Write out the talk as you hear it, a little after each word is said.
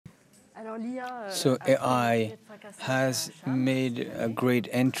So AI has made a great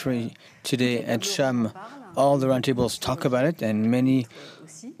entry today at CHAM. All the roundtables talk about it, and many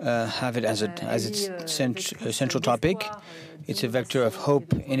have it as its central topic. It's a vector of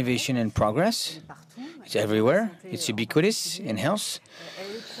hope, innovation, and progress. It's everywhere. It's ubiquitous in health.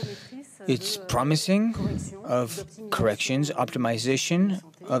 It's promising of corrections, optimization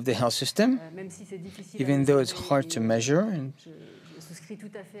of the health system, even though it's hard to measure. And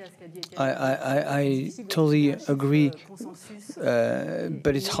I totally agree,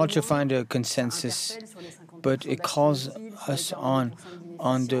 but it's hard to find a consensus. But it calls us on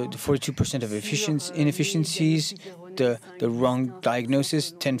the 42% of inefficiencies, the wrong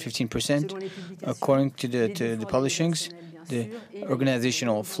diagnosis, 10–15%, according to the publishings, the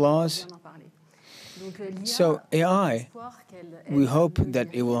organizational flaws. So AI, we hope that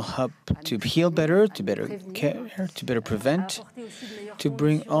it will help to heal better, to better care, to better prevent, to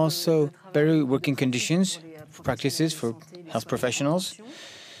bring also better working conditions, practices for health professionals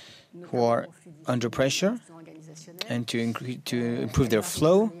who are under pressure, and to improve their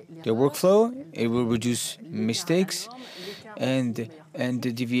flow, their workflow. It will reduce mistakes and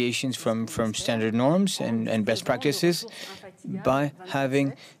the deviations from standard norms and best practices by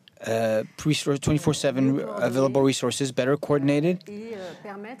having 24/7 available resources, better coordinated,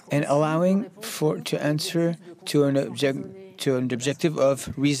 and allowing to answer to an objective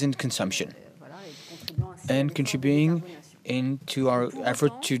of reasoned consumption, and contributing into our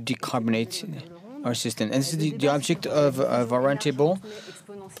effort to decarbonate our system. And this is the object of our roundtable.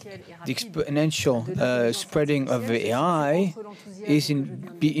 The exponential spreading of AI is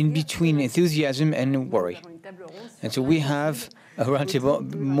in between enthusiasm and worry. And so we have a roundtable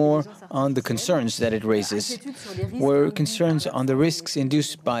more on the concerns that it raises, where concerns on the risks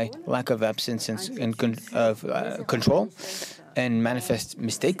induced by lack of absence and control and manifest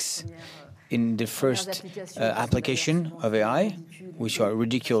mistakes in the first application of AI, which are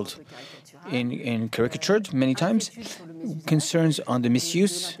ridiculed in caricatured many times, concerns on the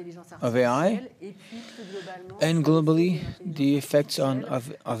misuse of AI, and globally the effects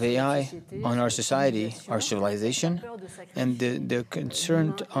of AI on our society, our civilization, and the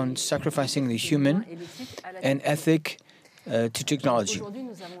concern on sacrificing the human and ethic to technology.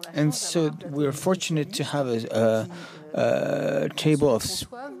 And so we're fortunate to have a table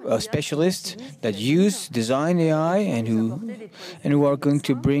of specialists that design AI and who are going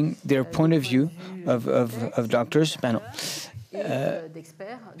to bring their point of view of doctors panel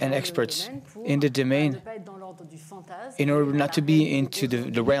and experts in the domain, in order not to be into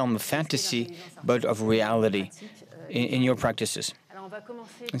the realm of fantasy, but of reality in your practices.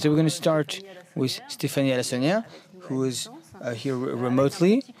 And so we're going to start with Stéphanie ALLASSONNIÈRE, who is here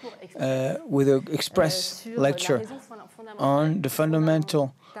remotely, with an express lecture on the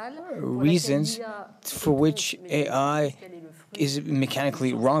fundamental reasons for which AI is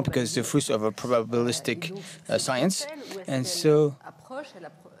mechanically wrong, because it's the fruit of a probabilistic science. And so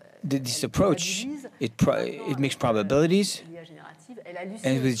this approach, it makes probabilities,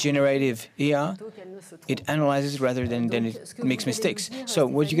 and with generative AI, it analyzes rather than it makes mistakes. So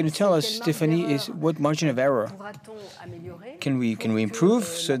what you're going to tell us, Stéphanie, is what margin of error can we improve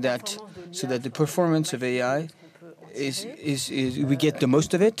so that the performance of AI is we get the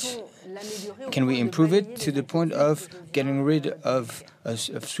most of it? Can we improve it to the point of getting rid of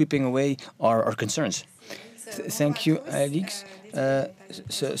sweeping away our concerns? Thank you, Alix.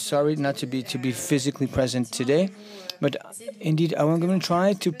 So sorry not to be physically present today, but indeed I'm going to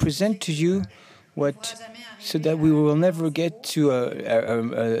try to present to you so that we will never get to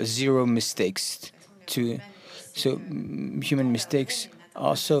a zero mistakes. So human mistakes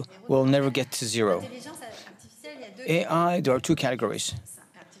also will never get to zero. AI, there are two categories.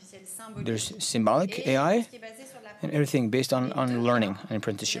 There's symbolic AI and everything based on learning and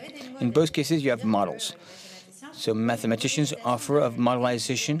apprenticeship. In both cases, you have models. So mathematicians offer a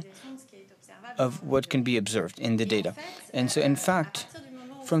modelization of what can be observed in the data. And so, in fact,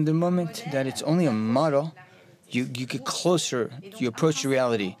 from the moment that it's only a model, you get closer, you approach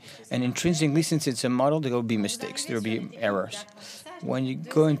reality. And intrinsically, since it's a model, there will be mistakes, there will be errors. When you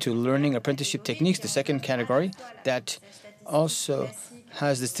go into learning apprenticeship techniques, the second category, that also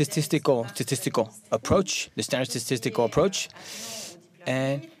has the statistical approach, the standard statistical approach,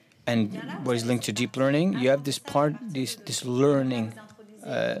 and what is linked to deep learning, you have this learning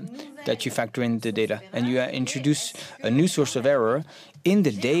that you factor in the data, and you introduce a new source of error in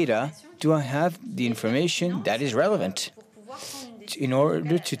the data. Do I have the information that is relevant in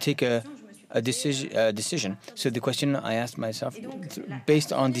order to take a decision? So the question I asked myself,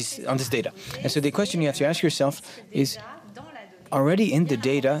 based on this data, and so the question you have to ask yourself is, already in the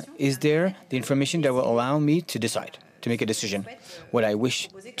data is there the information that will allow me to decide, to make a decision, what I wish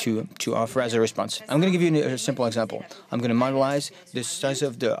to offer as a response. I'm going to give you a simple example. I'm going to modelize the size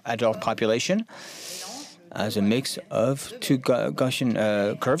of the adult population as a mix of two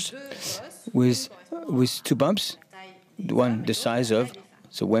Gaussian curves with two bumps, one the size of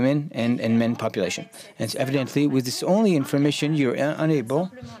women and men population. And so evidently, with this only information, you're unable,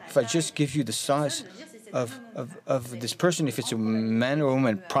 if I just give you the size of this person, if it's a man or a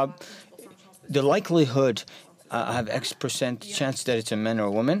woman, the likelihood I have X% chance that it's a man or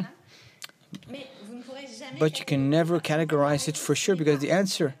a woman, but you can never categorize it for sure because the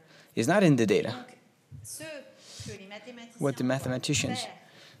answer is not in the data. What the mathematicians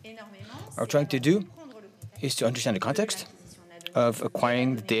are trying to do is to understand the context of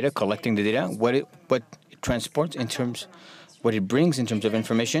acquiring the data, collecting the data, what it transports in terms, what it brings in terms of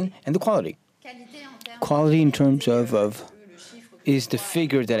information, and the quality. Quality in terms of is the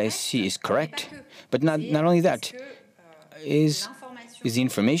figure that I see is correct, but not only that, is the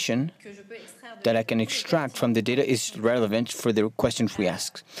information that I can extract from the data is relevant for the questions we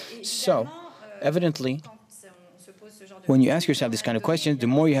ask. So, evidently, when you ask yourself this kind of question, the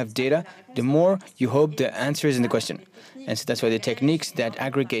more you have data, the more you hope the answer is in the question. And so that's why the techniques that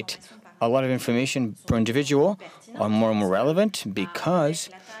aggregate a lot of information per individual are more and more relevant, because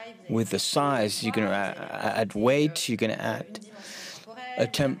with the size, you're going to add weight, you're going to add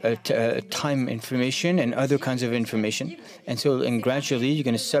time information and other kinds of information. And so gradually, you're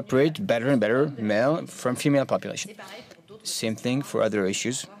going to separate better and better male from female population. Same thing for other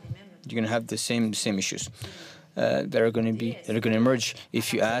issues. You're going to have the same issues that are going to emerge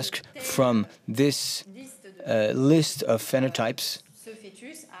if you ask from this list of phenotypes.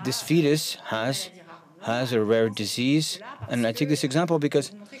 This fetus has a rare disease, and I take this example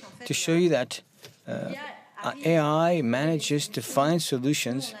because to show you that AI manages to find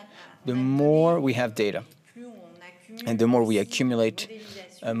solutions the more we have data and the more we accumulate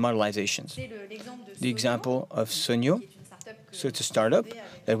modelizations. The example of Sonio, so it's a startup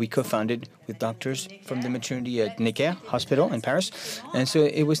that we co-founded with doctors from the maternity at Necker Hospital in Paris. And so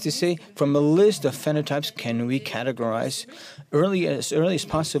it was to say, from a list of phenotypes, can we categorize as early as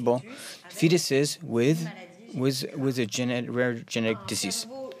possible fetuses with a rare genetic disease?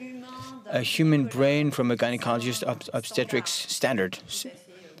 A human brain from a gynecologist obstetrics standard,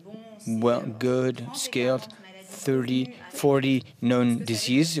 well, good, scaled, 30, 40 known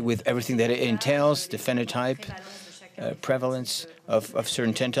disease with everything that it entails, the phenotype, prevalence of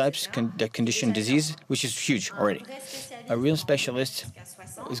certain 10 types, that condition disease, which is huge already. A real specialist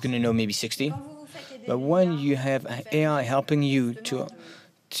is going to know maybe 60. But when you have AI helping you to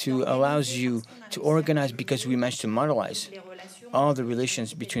allows you to organize, because we managed to modelize all the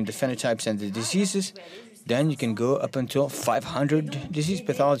relations between the phenotypes and the diseases, then you can go up until 500 disease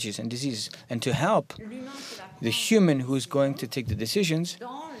pathologies and diseases. And to help the human who's going to take the decisions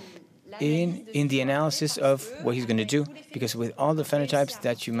in the analysis of what he's going to do, because with all the phenotypes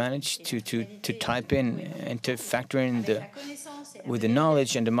that you manage to type in and to factor in with the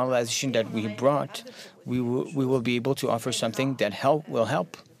knowledge and the modelization that we brought, we will be able to offer something that will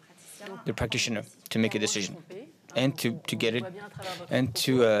help the practitioner to make a decision and to get it and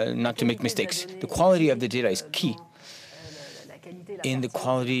to not to make mistakes. The quality of the data is key. In the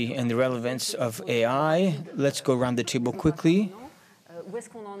quality and the relevance of AI, let's go around the table quickly.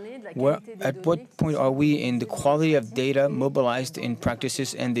 At what point are we in the quality of data mobilized in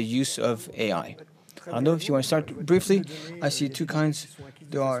practices and the use of AI? Arnaud, if you want to start briefly, I see two kinds.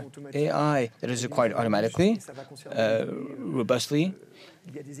 There are AI that is acquired automatically, robustly.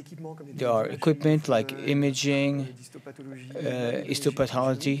 There are equipment like imaging,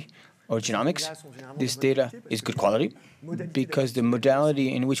 histopathology, or genomics. This data is good quality because the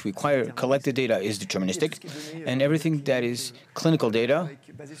modality in which we collect the data is deterministic, and everything that is clinical data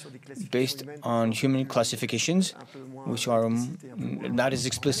based on human classifications, which are not as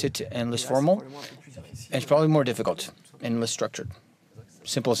explicit and less formal, and it's probably more difficult and less structured.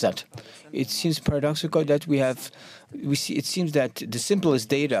 Simple as that. It seems paradoxical that it seems that the simplest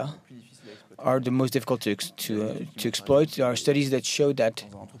data are the most difficult to exploit. There are studies that show that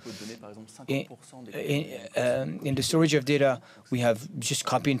in the storage of data, we have just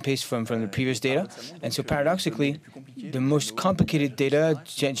copy and paste from the previous data. And so paradoxically, the most complicated data,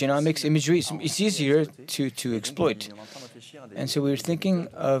 genomics, imagery, it's easier to exploit. And so we're thinking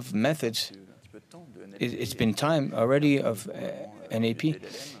of methods. It's been time already of NAP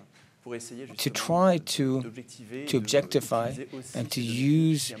to try to objectify and to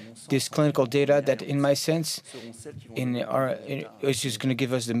use this clinical data that, in my sense, is just going to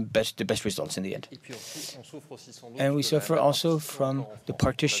give us the best results in the end. And we suffer also from the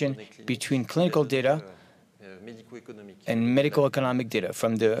partition between clinical data and medical economic data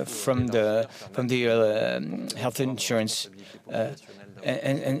from the health insurance,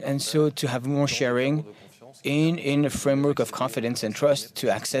 and so to have more sharing in a framework of confidence and trust to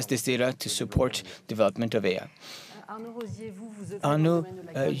access this data to support development of AI. Arnaud,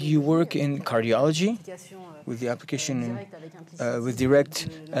 you work in cardiology with the application, with direct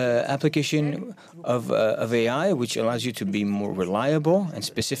application of AI, which allows you to be more reliable and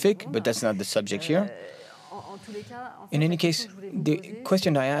specific, but that's not the subject here. In any case, the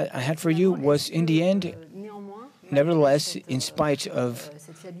question I had for you was, in the end, nevertheless, in spite of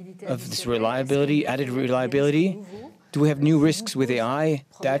this reliability, added reliability, do we have new risks with AI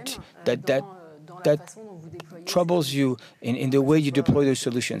that troubles you in the way you deploy those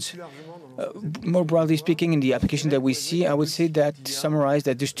solutions? More broadly speaking, in the application that we see, I would say that, to summarize,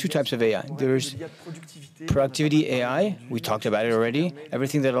 that there's two types of AI. There's productivity AI, we talked about it already,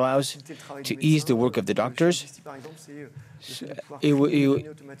 everything that allows to ease the work of the doctors,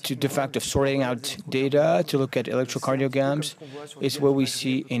 to the fact of sorting out data, to look at electrocardiograms. It's what we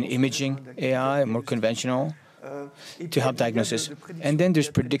see in imaging AI, more conventional, to help diagnosis. And then there's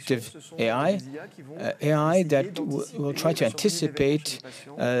predictive AI, AI that will try to anticipate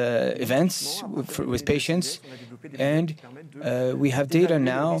events with patients. And we have data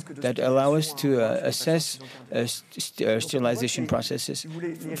now that allow us to assess sterilization processes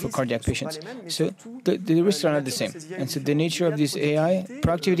for cardiac patients. So the risks are not the same. And so the nature of this AI,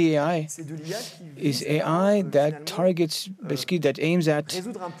 productivity AI, is AI that targets, basically, that aims at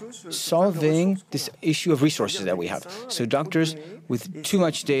solving this issue of resources that we have. So doctors with too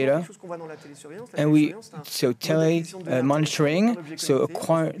much data, and so monitoring, so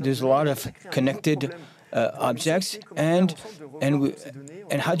there's a lot of connected objects, and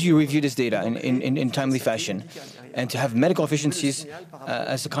how do you review this data in timely fashion, and to have medical efficiencies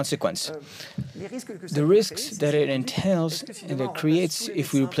as a consequence. The risks that it entails and that creates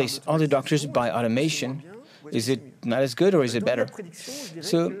if we replace all the doctors by automation, is it not as good or is it better?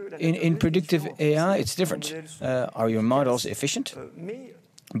 So in predictive AI, it's different. Are your models efficient?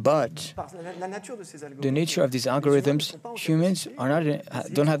 But the nature of these algorithms, humans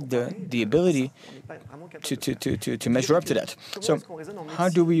don't have the ability to measure up to that. So how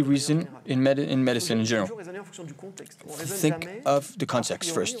do we reason in medicine in general? Think of the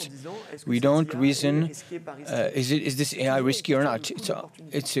context first. We don't reason, is this AI risky or not?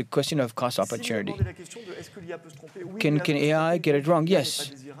 It's a question of cost opportunity. Can AI get it wrong?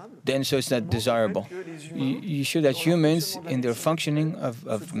 Yes. Then so it's not desirable. You show that humans in their functioning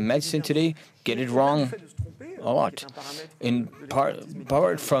of medicine today get it wrong a lot, in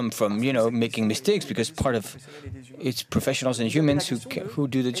part from making mistakes, because part of it's professionals and humans who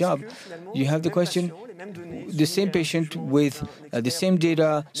do the job. You have the question, the same patient with the same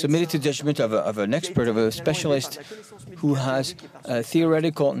data submitted to judgment of an expert, of a specialist who has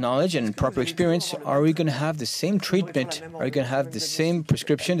theoretical knowledge and proper experience. Are we going to have the same treatment? Are we going to have the same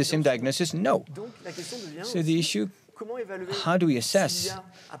prescription, the same diagnosis? No. So the issue, how do we assess?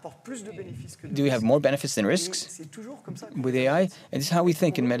 Do we have more benefits than risks with AI? And this is how we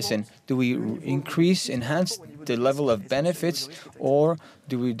think in medicine. Do we enhance the level of benefits, or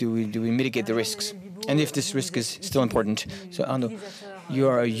do we mitigate the risks? And if this risk is still important. So Arnaud, you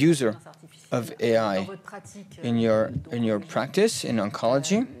are a user of AI in your practice in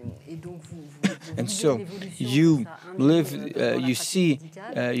oncology, and so you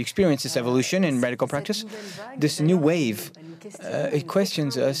experience this evolution in medical practice. This new wave, it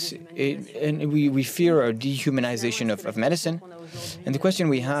questions us, and we fear a dehumanization of medicine. And the question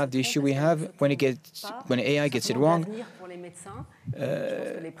we have, the issue we have, when AI gets it wrong,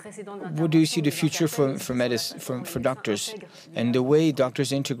 what do you see the future for medicine, for doctors, and the way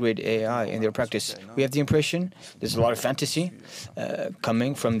doctors integrate AI in their practice? We have the impression there's a lot of fantasy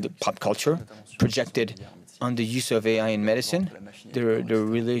coming from the pop culture, projected on the use of AI in medicine, the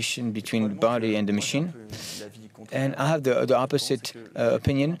relation between the body and the machine. And I have the opposite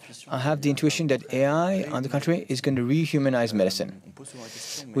opinion. I have the intuition that AI, on the contrary, is going to rehumanize medicine.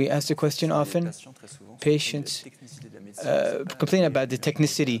 We ask the question often, patients complain about the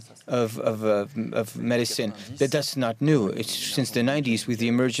technicity of medicine. That's not new. It's since the 90s with the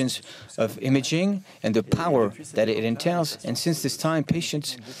emergence of imaging and the power that it entails. And since this time,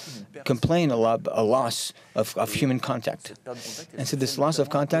 patients complain a loss of human contact. And so this loss of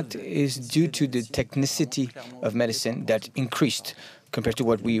contact is due to the technicity of medicine that increased compared to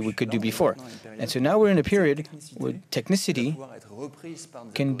what we could do before. And so now we're in a period where technicity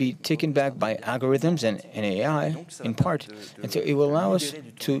can be taken back by algorithms and AI in part. And so it will allow us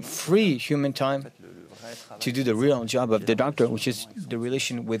to free human time to do the real job of the doctor, which is the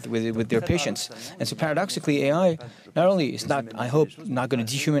relation with their patients. And so paradoxically, AI not only is not, I hope, not going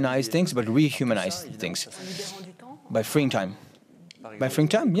to dehumanize things, but rehumanize things by freeing time. By freeing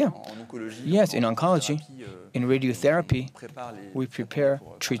time, yeah. Yes, in oncology, in radiotherapy, we prepare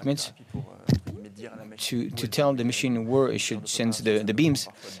treatments to tell the machine where it should send the beams,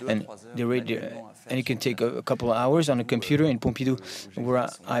 and it can take a couple of hours on a computer. In Pompidou, where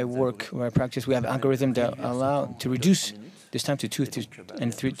I work, where I practice, we have algorithms that allow to reduce this time to 2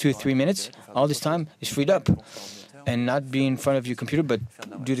 to 3 minutes. All this time is freed up, and not be in front of your computer, but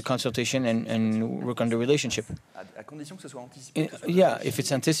do the consultation and work on the relationship. Yeah, if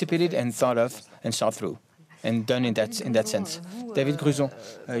it's anticipated and thought of and thought through, and done in that sense. David GRUSON,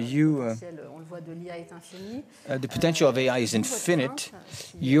 the potential of AI is infinite.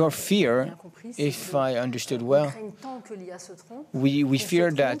 Your fear, if I understood well, we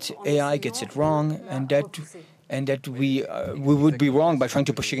fear that AI gets it wrong, and that we would be wrong by trying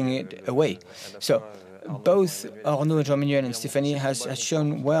to pushing it away. So both Arnaud and Jean-Emmanuel and Stéphanie has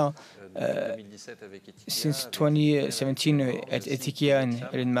shown well since 2017 at EthikIA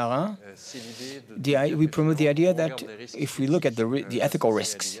and Marin, we promote the idea that if we look at the ethical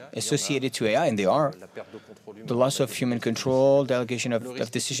risks associated to AI, and they are, the loss of human control, delegation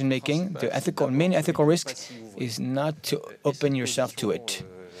of decision-making, the main ethical risk is not to open yourself to it.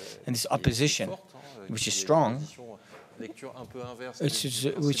 And this opposition, which is strong,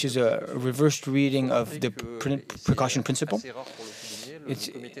 which is a reversed reading of the precaution principle.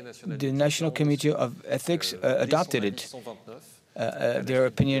 The National Committee of Ethics adopted it. Their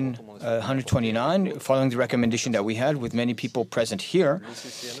opinion 129, following the recommendation that we had with many people present here.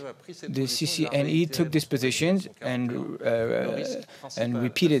 The CCNE took this position and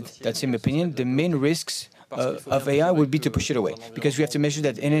repeated that same opinion. The main risks of AI would be to push it away, because we have to measure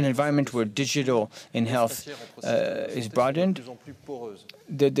that in an environment where digital in health is broadened,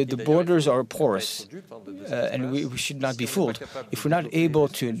 the borders are porous, and we should not be fooled. If we're not able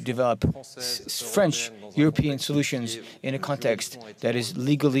to develop French, European solutions in a context that is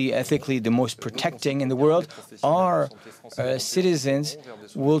legally, ethically the most protecting in the world, our citizens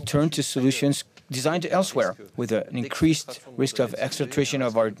will turn to solutions designed elsewhere, with an increased risk of exfiltration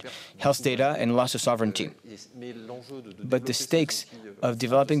of our health data and loss of sovereignty. But the stakes of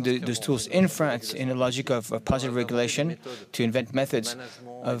developing those tools in France in a logic of positive regulation to invent methods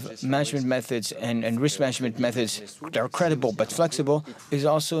of management methods and risk management methods that are credible but flexible is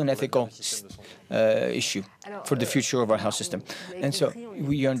also an ethical issue for the future of our health system. And so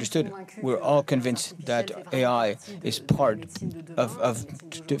we understood, we're all convinced that AI is part of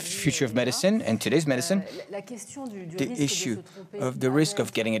the future of medicine and today's medicine. The issue of the risk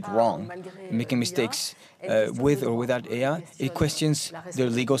of getting it wrong, making mistakes with or without AI, it questions the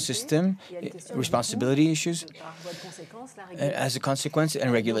legal system, responsibility issues, as a consequence,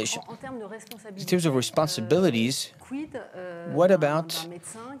 and regulation. In terms of responsibilities, what about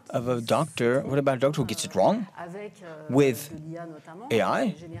a doctor who gets it wrong with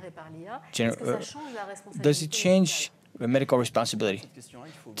AI? Does it change medical responsibility?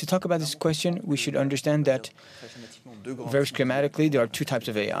 To talk about this question, we should understand that very schematically, there are two types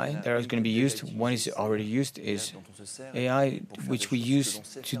of AI that are going to be used. One is already used, is AI, which we use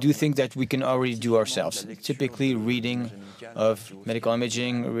to do things that we can already do ourselves, typically reading of medical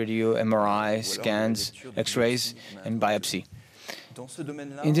imaging, radio, MRI, scans, X-rays, and biopsy.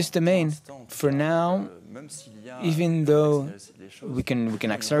 In this domain, for now, even though we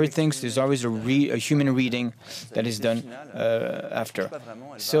can accelerate things, there's always a human reading that is done after.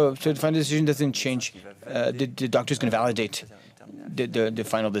 So the final decision doesn't change. The doctor is going to validate the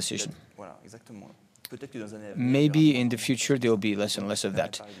final decision. Maybe in the future there will be less and less of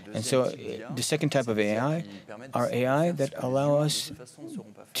that. And so the second type of AI are AI that allow us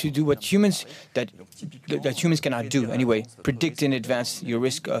to do what humans that humans cannot do anyway. Predict in advance your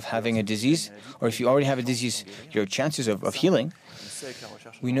risk of having a disease, or if you already have a disease, your chances of healing.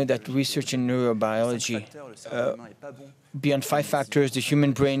 We know that research in neurobiology, beyond 5 factors, the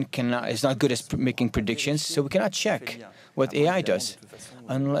human brain is not good at making predictions, so we cannot check what AI does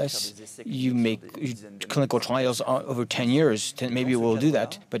unless you make clinical trials over 10 years. Maybe we'll do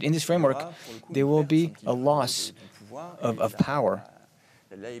that. But in this framework, there will be a loss of power.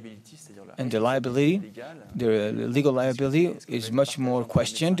 And the liability, the legal liability, is much more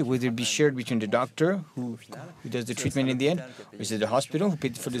questioned. Will it be shared between the doctor who does the treatment in the end? Or is it the hospital who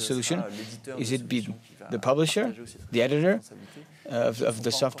paid for the solution? Is it be the publisher, the editor? of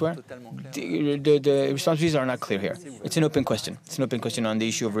the software? The responsibilities are not clear here. It's an open question. It's an open question on the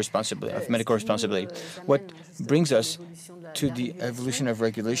issue of responsibility, of medical responsibility. What brings us to the evolution of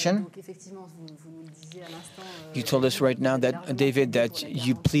regulation? You told us right now that, David, that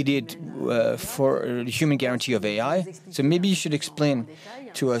you pleaded for the human guarantee of AI. So maybe you should explain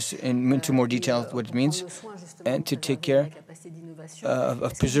to us into more detail what it means and to take care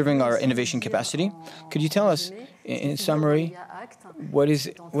of preserving our innovation capacity. Could you tell us, in summary, what is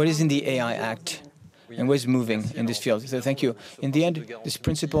in the AI Act and what is moving in this field? So thank you. In the end, this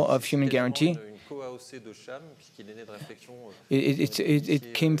principle of human guarantee,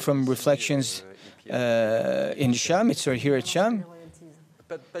 it came from reflections in CHAM. It's right here at CHAM.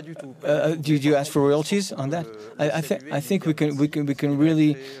 Do you ask for royalties on that? I think we can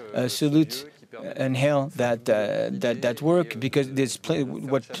really salute and hail that work, because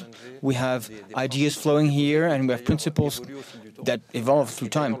what we have ideas flowing here and we have principles that evolve through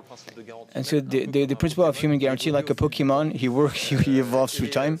time. And so the principle of human guarantee, like a Pokemon, he evolves through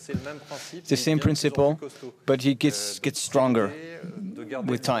time. It's the same principle, but he gets stronger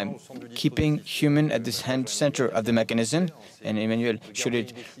with time, keeping human at the center of the mechanism, and Emmanuel showed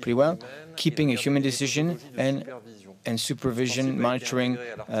it pretty well, keeping a human decision and supervision, monitoring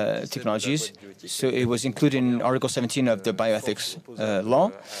technologies. So it was included in Article 17 of the bioethics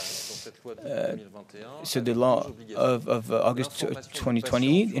law. So the law of August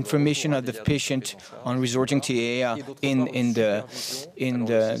 2020, information of the patient on resorting to AI in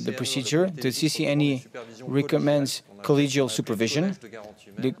the procedure. The CCNE recommends collegial supervision,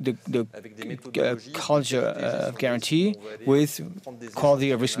 the college of guarantee with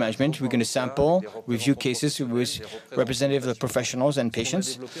quality of risk management. We're going to sample, review cases with representatives of professionals and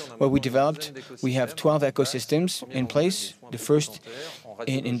patients. What we developed, we have 12 ecosystems in place. The first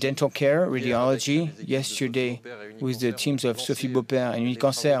in dental care, radiology. Yesterday, with the teams of Sophie Beaupère and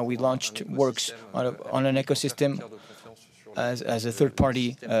Unicancer, we launched works on an ecosystem as a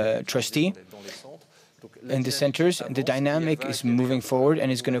third-party trustee. In the centers, the dynamic is moving forward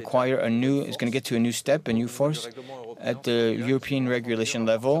and is going to get to a new step, a new force at the European regulation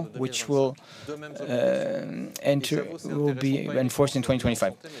level, which will be enforced in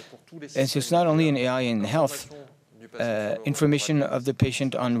 2025. And so it's not only in AI in health, information of the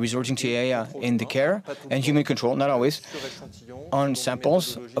patient on resorting to AI in the care, and human control, not always, on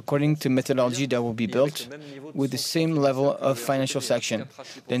samples according to methodology that will be built with the same level of financial sanction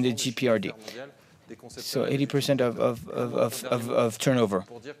than the GPRD. So 80% of turnover.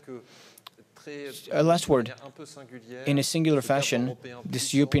 A last word. In a singular fashion,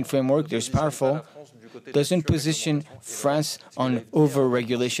 this European framework, there's powerful, doesn't position France on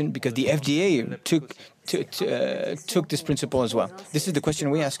over-regulation, because the FDA took this principle as well. This is the question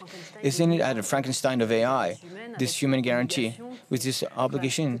we ask. Isn't it at a Frankenstein of AI, this human guarantee, with this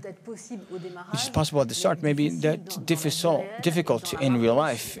obligation, which is possible at the start, maybe that's difficult in real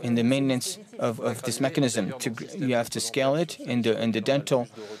life, in the maintenance of this mechanism. You have to scale it. In the dental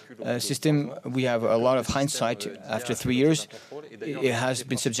system, we have a lot of hindsight. After 3 years, it has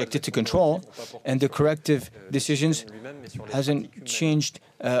been subjected to control, and the corrective decisions hasn't changed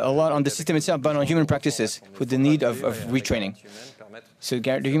a lot on the system itself, but on human practices, with the need of retraining. So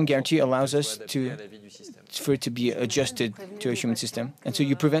the human guarantee allows us for it to be adjusted to a human system. And so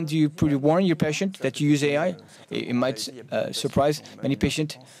you warn your patient that you use AI. It might surprise many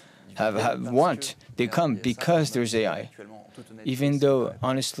patients they come because there's AI. Even though,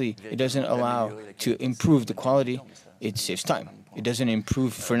 honestly, it doesn't allow to improve the quality, it saves time. It doesn't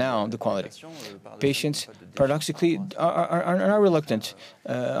improve, for now, the quality. Patients, paradoxically, are not reluctant,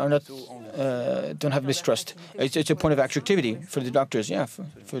 don't have mistrust. It's a point of activity for the doctors, yeah,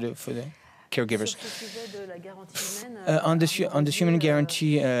 for the caregivers. On the human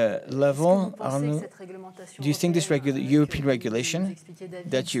guarantee level, Arnaud, do you think this European regulation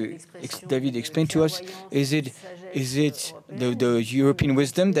that David explained to us, is it the European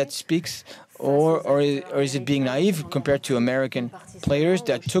wisdom that speaks, or is it being naive compared to American players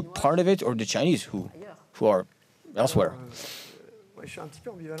that took part of it, or the Chinese who are elsewhere?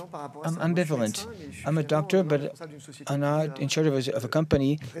 I'm ambivalent. I'm a doctor, but I'm not in charge of a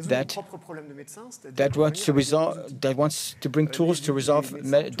company that wants to bring tools to resolve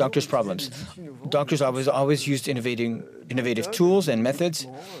doctors' problems. Doctors always used innovative tools and methods,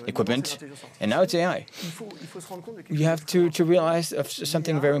 equipment, and now it's AI. You have to realize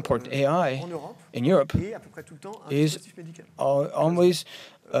something very important. AI in Europe is always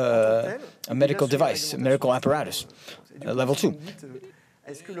a medical device, a medical apparatus, level 2.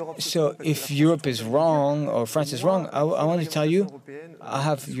 So if Europe is wrong or France is wrong, I want to tell you, I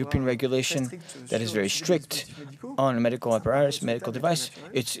have European regulation that is very strict on medical apparatus, medical device.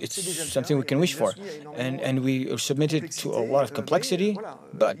 It's something we can wish for. And we are submitted to a lot of complexity,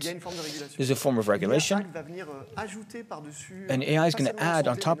 but there's a form of regulation. And AI is going to add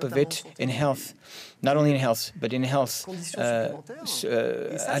on top of it in health, not only in health, but in health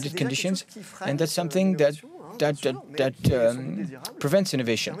added conditions. And that's something that prevents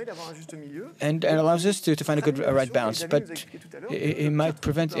innovation and allows us to find a good right balance. But it might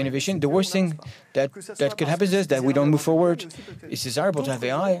prevent innovation. The worst thing that could happen is that we don't move forward. It's desirable to have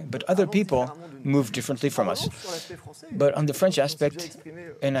AI, but other people move differently from us. But on the French aspect,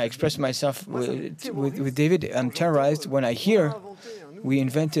 and I express myself with David, I'm terrorized when I hear we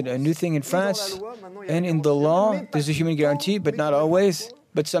invented a new thing in France, and in the law there's a human guarantee, but not always,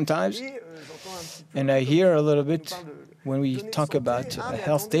 but sometimes. And I hear a little bit when we talk about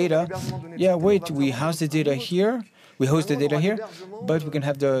health data, yeah, wait, we house the data here, we host the data here, but we can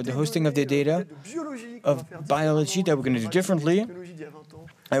have the hosting of the data of biology that we're going to do differently,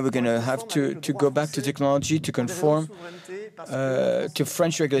 and we're going to have to go back to technology to conform to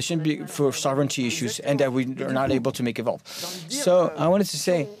French regulation for sovereignty issues, and that we are not able to make evolve. So I wanted to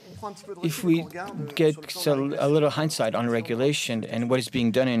say, if we get a little hindsight on regulation and what is being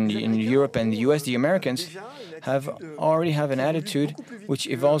done in Europe and the US, the Americans already have an attitude which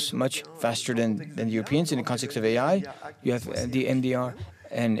evolves much faster than the Europeans in the context of AI. You have the MDR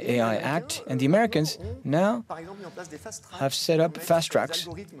and AI Act, and the Americans now have set up fast tracks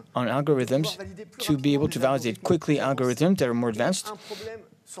on algorithms to be able to validate quickly algorithms that are more advanced.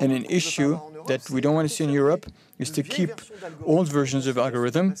 And an issue that we don't want to see in Europe is to keep old versions of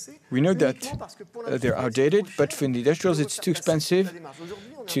algorithm. We know that they're outdated, but for the industrials, it's too expensive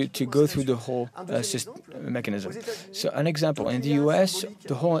to go through the whole mechanism. So an example, in the US,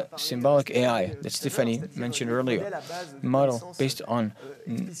 the whole symbolic AI that Stéphanie mentioned earlier, model based on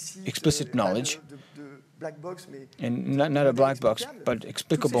explicit knowledge, and not a black box, but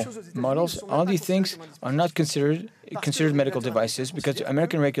explicable models, all these things are not considered medical devices because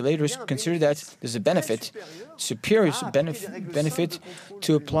American regulators consider that there's a benefit, superior benefit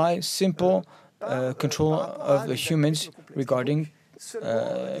to apply simple control of the humans regarding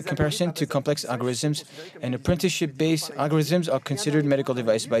comparison to complex algorithms, and apprenticeship-based algorithms are considered medical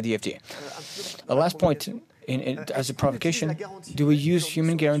devices by the FDA. A last point, as a provocation, do we use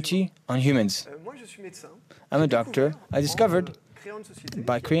human guarantee on humans? I'm a doctor. I discovered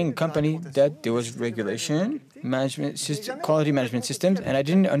by creating a company that there was regulation, management system, quality management systems, and I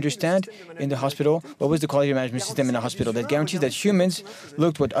didn't understand in the hospital what was the quality management system in the hospital that guarantees that humans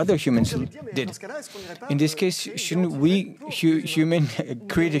looked what other humans did. In this case, shouldn't we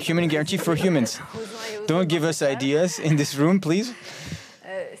create a human guarantee for humans? Don't give us ideas in this room, please.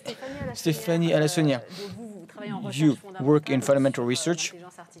 Stéphanie, ALLASSONNIÈRE, you work in fundamental research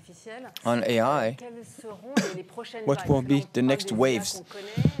on AI. What will be the next waves?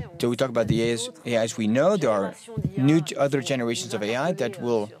 So we talk about the AIs we know. There are other generations of AI that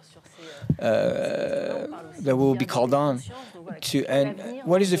will be called on to. And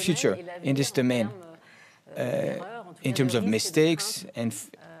what is the future in this domain in terms of mistakes and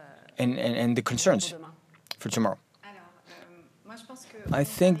the concerns for tomorrow? I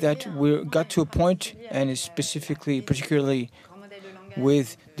think that we got to a point, and particularly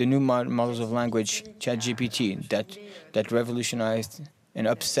with the new models of language, ChatGPT, that revolutionized and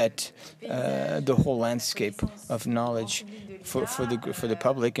upset the whole landscape of knowledge for the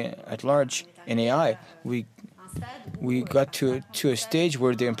public at large. In AI, we got to a stage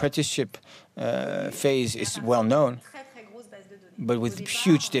where the apprenticeship phase is well known, but with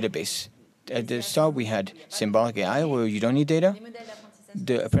huge database. At the start, we had symbolic AI, where you don't need data.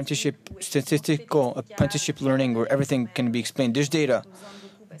 The statistical apprenticeship learning, where everything can be explained. There's data,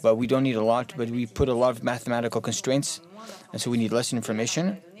 but we don't need a lot, but we put a lot of mathematical constraints, and so we need less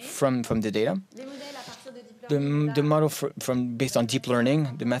information from the data. The model based on deep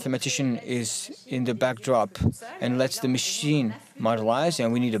learning, the mathematician is in the backdrop and lets the machine modelize,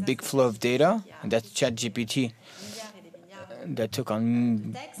 and we need a big flow of data, and that's ChatGPT that took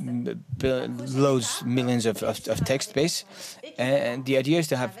on millions of text base. And the idea is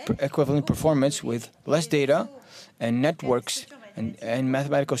to have equivalent performance with less data, and networks and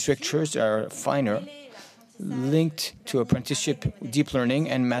mathematical structures are finer, linked to apprenticeship, deep learning,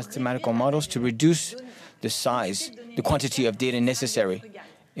 and mathematical models to reduce the size, the quantity of data necessary.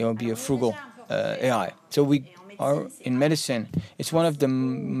 It will be a frugal AI. So we are in medicine. It's one of the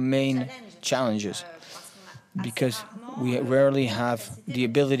main challenges, because we rarely have the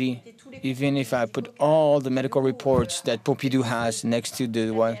ability even if I put all the medical reports that Pompidou has next to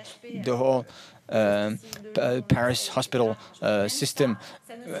the whole Paris hospital system,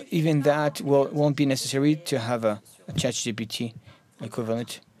 even that won't be necessary to have a ChatGPT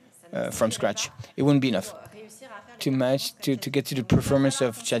equivalent from scratch. It wouldn't be enough to get to the performance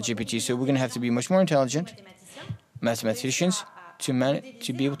of ChatGPT. So we're going to have to be much more intelligent, mathematicians, to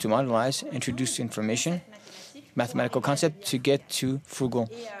be able to modelize, introduce information, mathematical concept to get to frugal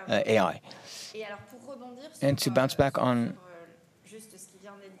AI. And to bounce back on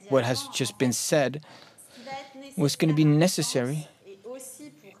what has just been said, what's going to be necessary,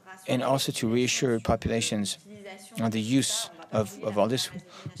 and also to reassure populations on the use of all this.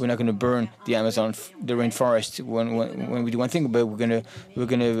 We're not going to burn the Amazon, the rainforest when we do one thing, but we're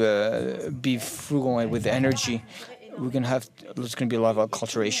going to be frugal with energy. There's going to be a lot of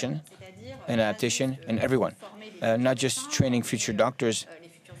acculturation and adaptation, and everyone, not just training future doctors,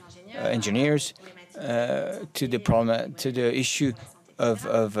 engineers, to the issue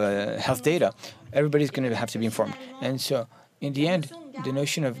of health data. Everybody's going to have to be informed, and so in the end, the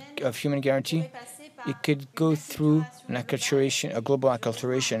notion of human guarantee, it could go through an acculturation, a global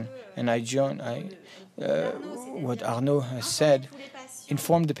acculturation, and what Arnaud has said,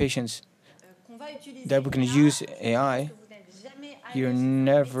 inform the patients that we're going to use AI. You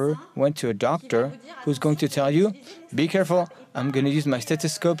never went to a doctor who's going to tell you, be careful, I'm going to use my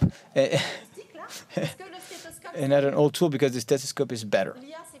stethoscope and not an old tool because the stethoscope is better.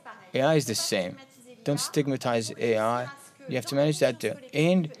 AI is the same. Don't stigmatize AI. You have to manage that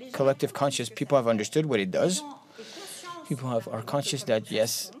in collective conscious. People have understood what it does. People are conscious that,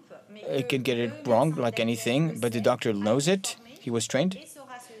 yes, it can get it wrong like anything, but the doctor knows it. He was trained.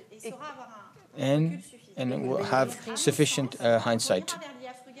 And will have sufficient hindsight.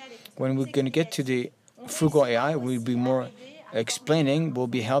 When we're going to get to the frugal AI, we'll be more explaining, will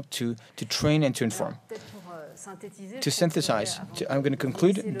be helped to train and to inform. To synthesize, I'm going to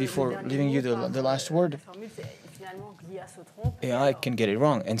conclude before leaving you the last word. AI can get it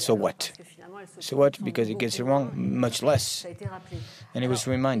wrong, and so what? So what? Because it gets it wrong, much less. And it was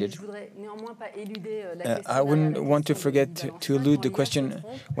reminded. I wouldn't want to forget to elude the question,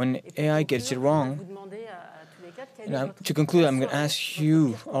 when AI gets it wrong. To conclude, I'm going to ask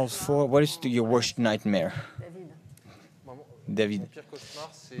you all four, what is your worst nightmare? David.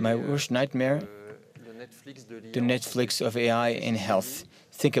 My worst nightmare, the Netflix of AI in health.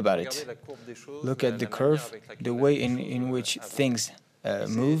 Think about it. Look at the curve, the way in which things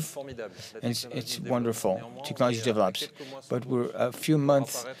move, and it's wonderful. Technology develops, but we're a few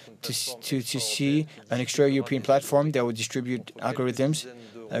months to see an extra-European platform that will distribute algorithms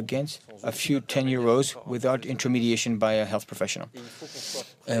against a few 10 euros without intermediation by a health professional.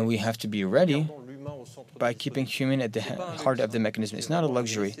 And we have to be ready by keeping human at the heart of the mechanism. It's not a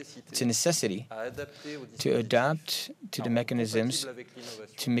luxury, it's a necessity to adapt to the mechanisms,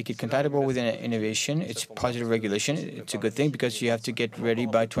 to make it compatible with innovation. It's positive regulation. It's a good thing because you have to get ready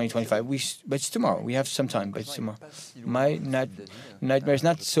by 2025. But it's tomorrow. We have some time, but it's tomorrow. My nightmare is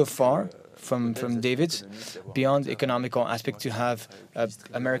not so far from David's, beyond the economical aspect, to have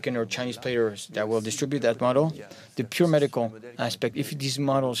American or Chinese players that will distribute that model. The pure medical aspect, if these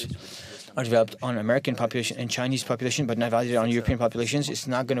models are developed on American population and Chinese population, but not validated on European populations, it's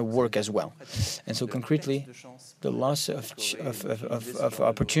not going to work as well. And so concretely, the loss of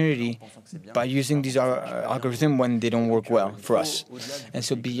opportunity by using these algorithms when they don't work well for us. And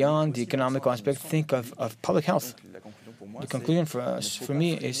so beyond the economical aspect, think of public health. The conclusion for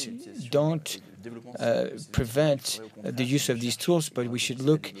me, is don't prevent the use of these tools, but we should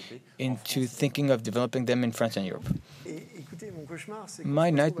look into thinking of developing them in France and Europe. My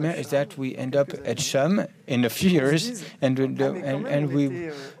nightmare is that we end up at CHAM in a few years and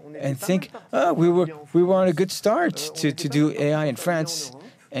think, oh, we were on a good start to do AI in France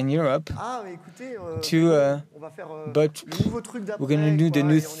and Europe, but we're going to do the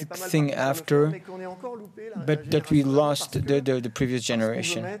new thing after, but that we lost the previous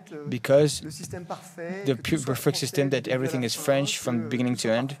generation, because the perfect system that everything is French from beginning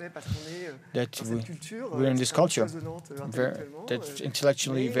to end, that we're in this culture that's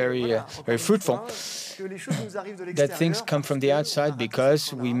intellectually very fruitful, that things come from the outside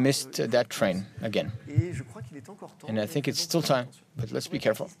because we missed that train again. And I think it's still time, but let's be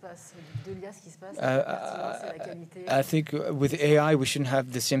careful. I think with AI, we shouldn't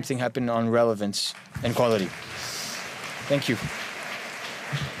have the same thing happen on relevance and quality. Thank you.